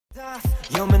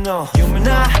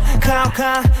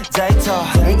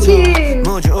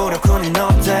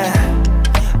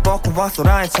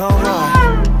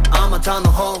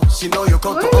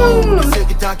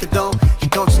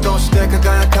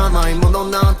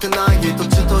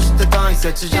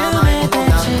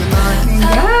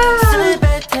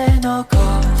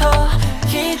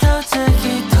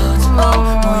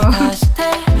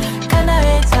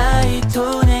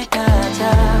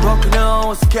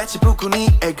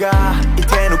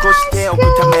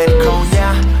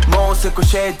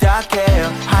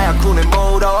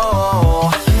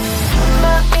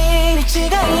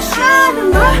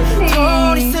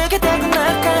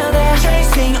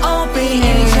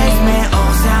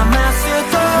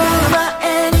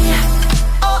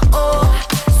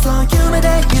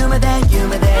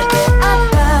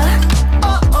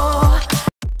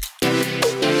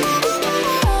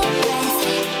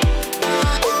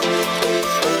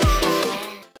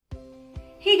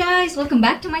Welcome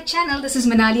back to my channel. This is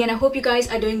Manali and I hope you guys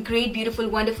are doing great, beautiful,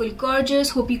 wonderful, gorgeous.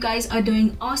 Hope you guys are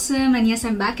doing awesome. And yes,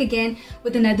 I'm back again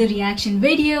with another reaction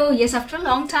video. Yes, after a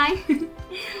long time.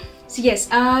 So yes,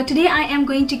 today I am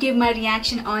going to give my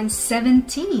reaction on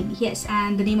 17. Yes,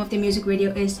 and the name of the music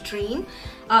video is Dream.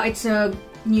 It's a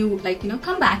new,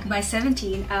 comeback by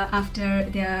 17 after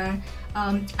their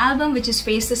album, which is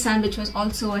Face the Sun, which was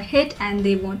also a hit and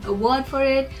they won an award for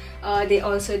it. They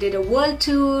also did a world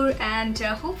tour, and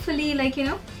hopefully,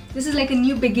 this is like a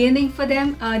new beginning for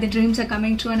them. The dreams are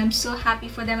coming true and I'm so happy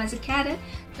for them as a Carat.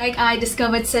 I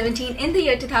discovered 17 in the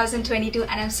year 2022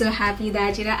 and I'm so happy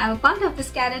that I'm a part of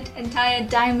this Carat entire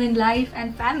diamond life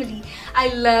and family. I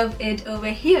love it over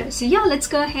here. So yeah, let's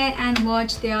go ahead and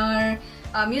watch their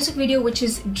music video, which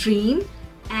is Dream.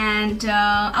 And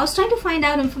I was trying to find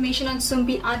out information on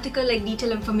Soompi article, like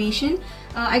detailed information.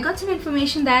 I got some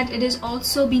information that it is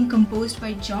also being composed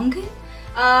by Jeonghan.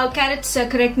 Carats,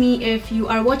 correct me if you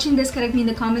are watching this, correct me in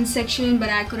the comment section, but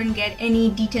I couldn't get any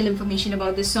detailed information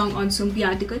about this song on Soompi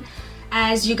article.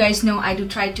 As you guys know, I do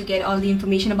try to get all the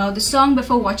information about the song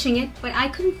before watching it, but I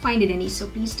couldn't find it any, so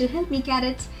please do help me,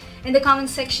 Carats. In the comment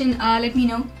section, let me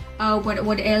know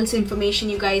what else information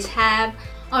you guys have.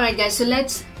 Alright guys, so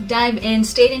let's dive in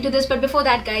straight into this. But before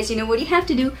that guys, you know what you have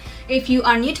to do. If you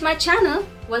are new to my channel,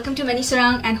 welcome to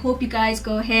ManyySarangh, and hope you guys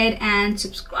go ahead and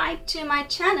subscribe to my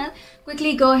channel.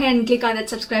 Quickly go ahead and click on that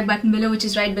subscribe button below, which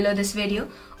is right below this video.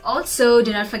 Also,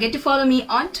 do not forget to follow me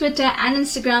on Twitter and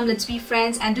Instagram. Let's be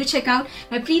friends, and do check out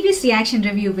my previous reaction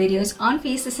review videos on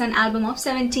Face the Sun album of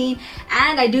 17,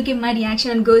 and I do give my reaction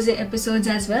on GOSE episodes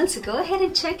as well, so go ahead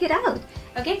and check it out.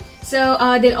 Okay, so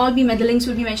they'll all be, the links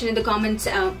will be mentioned in the comments,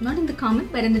 not in the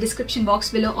comment, but in the description box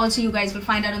below. Also, you guys will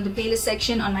find out on the playlist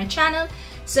section on my channel.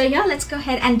 So yeah, let's go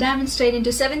ahead and dive in straight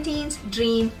into 17's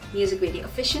Dream music video,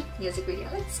 official music video.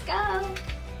 Let's go.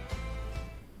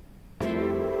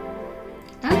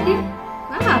 Okay.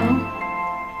 Wow.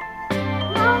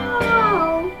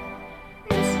 Wow.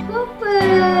 It's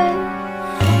open.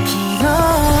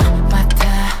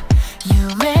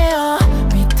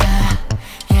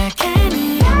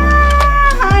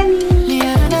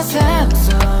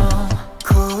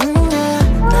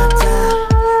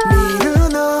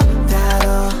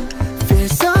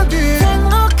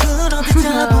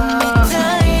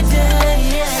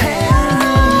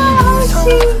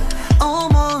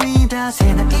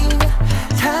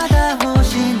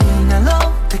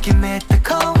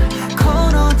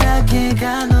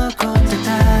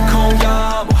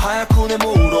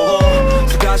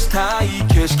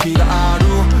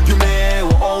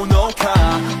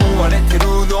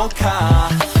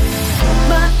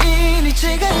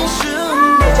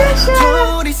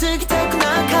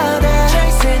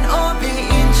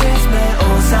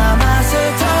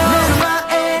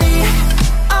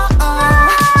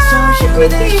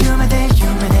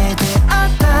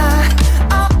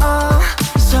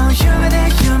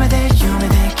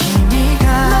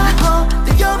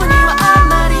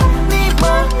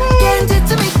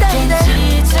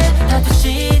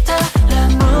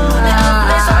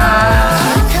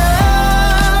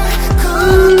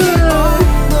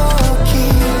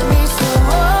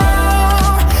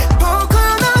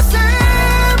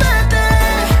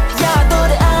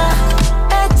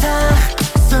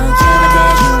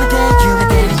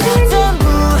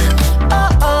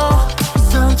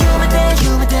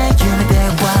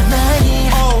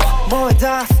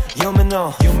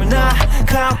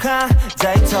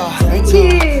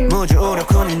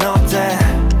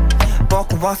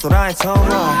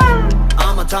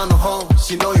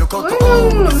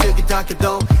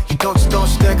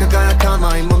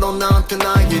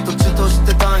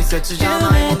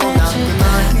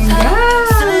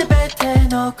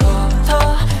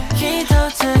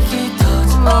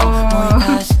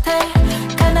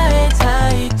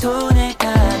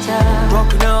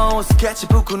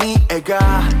 꿈꾸니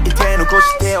애가 이때는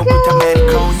곳이 오culta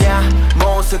메리코냐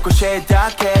모습 꽃에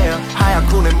닿게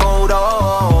하얗고 내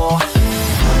모로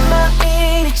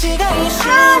마일치가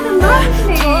이슈는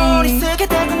돌이 쓰게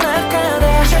되고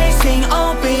날까래 Chasing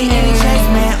all being chase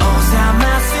me all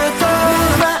사마스도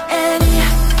마애니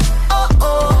oh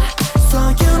oh So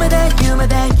you made it you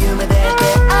made it you made it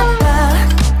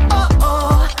oh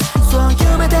oh So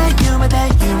you made it you made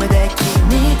it you made it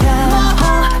君が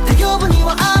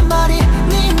대교분이와 앞말이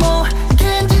니모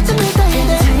겐지쯤 있다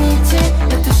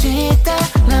겐지쯤 뜻이 있다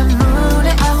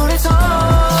눈물에 아무래서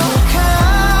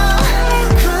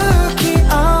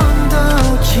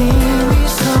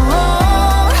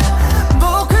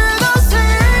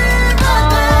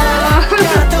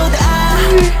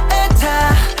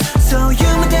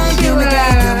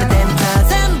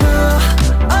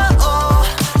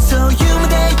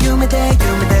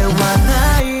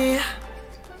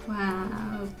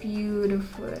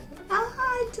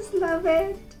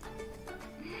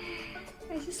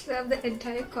The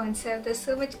entire concept. There's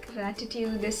so much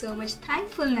gratitude, there's so much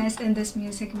thankfulness in this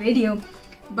music video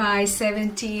by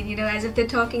 17. You know, as if they're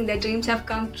talking, their dreams have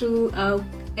come true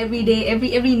every day,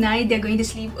 every night. They're going to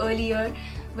sleep earlier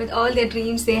with all their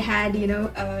dreams they had, you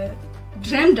know,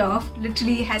 dreamed of,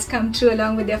 literally has come true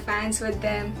along with their fans with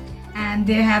them. And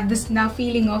they have this now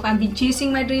feeling of I've been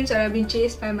chasing my dreams or I've been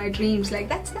chased by my dreams. Like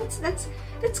that's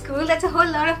cool. That's a whole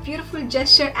lot of beautiful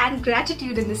gesture and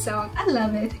gratitude in the song. I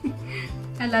love it.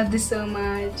 I love this so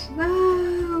much.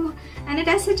 Wow. And it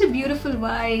has such a beautiful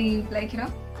vibe. Like, you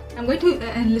know, I'm going to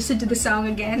listen to the song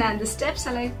again, and the steps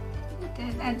are like,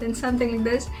 and then something like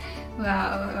this.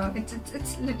 Wow,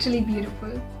 it's literally beautiful.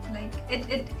 Like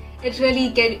it really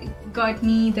got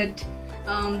me that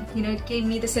you know, it gave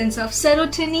me the sense of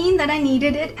serotonin that I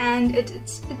needed it, and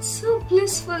it's so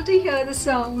blissful to hear the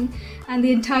song and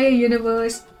the entire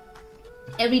universe.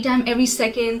 Every time, every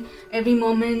second, every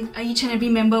moment, each and every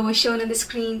member was shown on the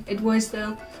screen. It was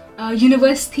the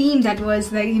universe theme that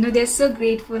was like, you know, they're so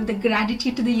grateful. The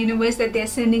gratitude to the universe that they're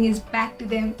sending is back to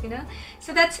them, you know.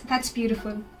 So that's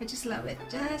beautiful. I just love it.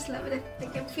 Just love it.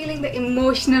 Like I'm feeling the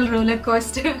emotional roller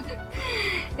coaster.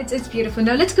 It's beautiful.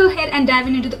 Now let's go ahead and dive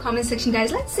into the comment section,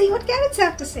 guys. Let's see what Carats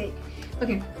have to say.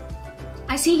 Okay.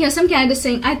 I see here some characters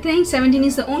saying, I think 17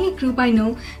 is the only group I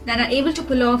know that are able to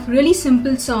pull off really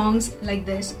simple songs like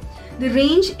this. The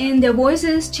range in their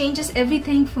voices changes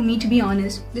everything for me, to be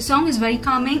honest. The song is very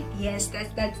calming. Yes,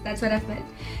 that's what I felt.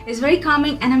 It's very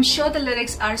calming, and I'm sure the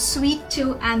lyrics are sweet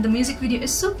too, and the music video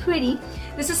is so pretty.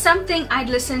 This is something I'd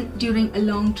listen during a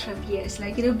long trip. Yes,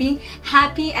 like, you know, being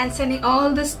happy and sending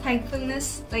all this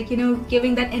thankfulness, like, you know,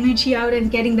 giving that energy out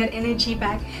and getting that energy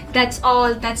back. That's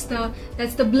all. That's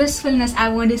the blissfulness I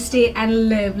want to stay and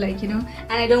live, like, you know,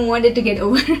 and I don't want it to get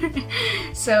over.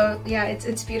 So yeah,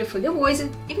 it's beautiful. The voice,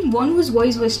 even one whose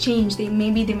voice was changed,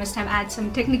 maybe they must have added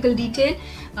some technical detail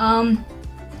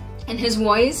in his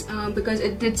voice, because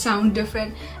it did sound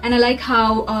different. And I like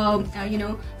how you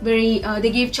know, they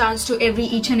gave chance to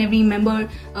each and every member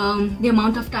the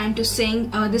amount of time to sing.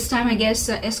 This time I guess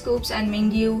S-Scoops and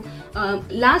Mingyu,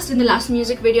 in the last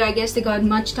music video, I guess they got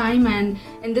much time,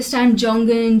 and this time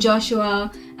Jeonghan,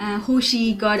 Joshua,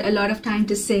 Hoshi got a lot of time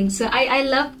to sing. So I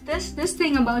love this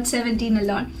thing about 17 a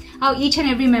lot, how each and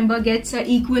every member gets an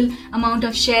equal amount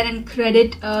of share and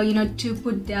credit, you know, to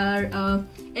put their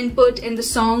input in the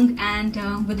song, and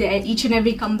with each and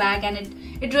every comeback, and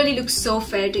it really looks so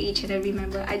fair to each and every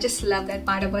member. I just love that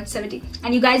part about 17,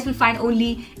 and you guys will find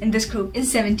only in this group is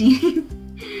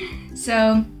 17.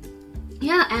 So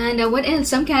yeah, and what else?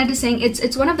 Some characters saying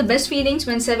it's one of the best feelings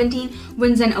when 17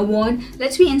 wins an award.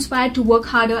 Let's be inspired to work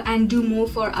harder and do more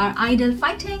for our idol.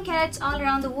 Fighting Carats all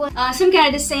around the world. Some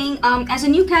characters saying, as a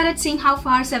new Carat, seeing how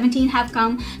far 17 have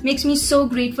come makes me so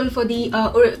grateful for the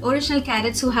original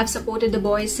Carats who have supported the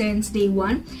boys since day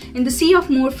one. In the sea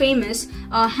of more famous,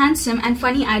 handsome and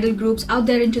funny idol groups out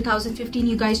there in 2015,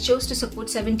 you guys chose to support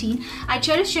 17. I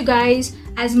cherish you guys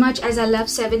as much as I love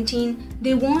 17.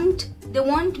 They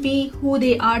won't be who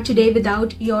they are today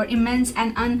without your immense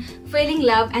and unfailing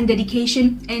love and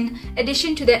dedication. In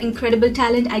addition to their incredible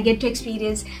talent, I get to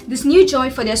experience this new joy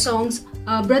for their songs,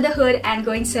 Brotherhood and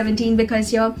Going 17,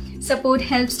 because your support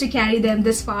helps to carry them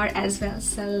this far as well.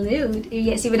 Salute.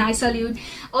 Yes, even I salute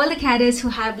all the cadets who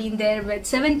have been there with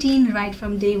 17 right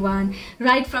from day one.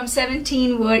 Right from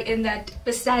 17 were in that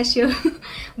pistachio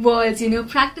walls, you know,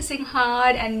 practicing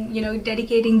hard and, you know,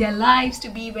 dedicating their lives to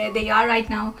be where they are right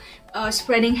now,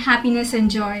 spreading happiness and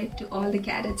joy to all the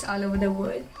cadets all over the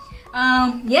world.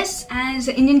 Yes, as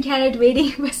Indian Carat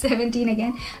waiting for 17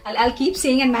 again. I'll keep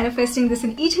saying and manifesting this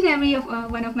in each and every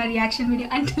one of my reaction video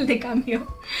until they come here.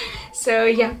 So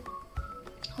yeah,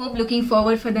 looking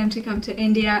forward for them to come to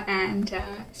India and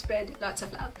spread lots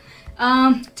of love.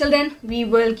 Till then, we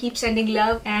will keep sending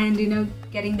love and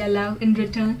getting their love in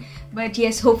return. But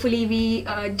yes, hopefully we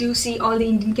do see all the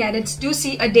Indian cadets, do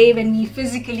see a day when we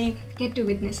physically get to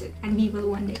witness it, and we will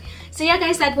one day. So yeah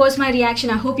guys, that was my reaction.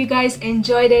 I hope you guys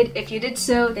enjoyed it. If you did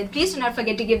so, then please do not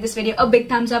forget to give this video a big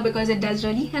thumbs up because it does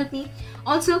really help me.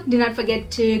 Also, do not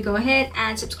forget to go ahead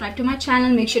and subscribe to my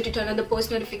channel. Make sure to turn on the post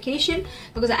notification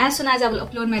because as soon as I will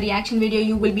upload my reaction video,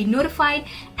 you will be notified.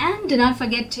 And do not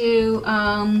forget to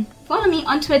follow me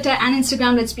on Twitter and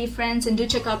Instagram. Let's be friends, and do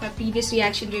check out my previous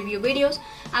reaction review videos.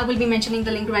 I will be mentioning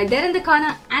the link right there in the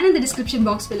corner and in the description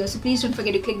box below, so please don't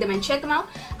forget to click them and check them out.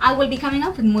 I will be coming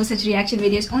up with more such reaction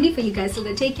videos only for you guys. So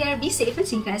then take care, be safe, and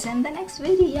see you guys in the next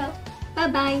video. Bye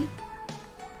bye.